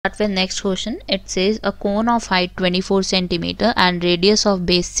With next question, it says a cone of height 24 centimeter and radius of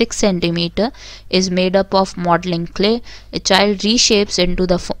base 6 centimeter is made up of modeling clay. A child reshapes into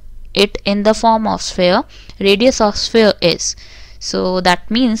it in the form of sphere. Radius of sphere is, so that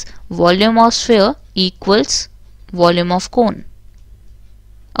means volume of sphere equals volume of cone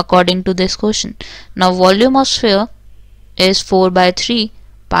according to this question. Now volume of sphere is 4 by 3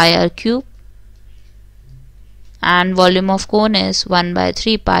 pi r cube and volume of cone is 1 by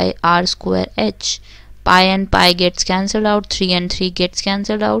 3 pi r square h. Pi and pi gets cancelled out, 3 and 3 gets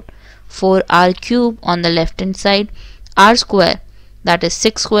cancelled out, 4 r cube on the left hand side, r square, that is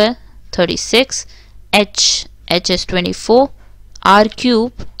 6 square, 36, h is 24, r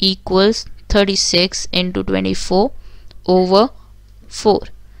cube equals 36 into 24 over 4.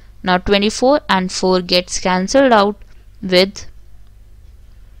 Now 24 and 4 gets cancelled out with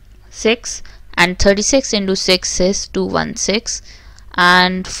 6, and 36 into 6 is 216,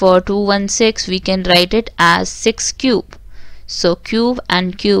 and for 216 we can write it as 6 cube. So cube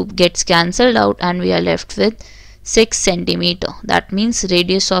and cube gets cancelled out and we are left with 6 centimeter. That means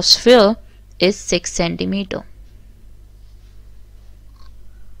radius of sphere is 6 centimeter.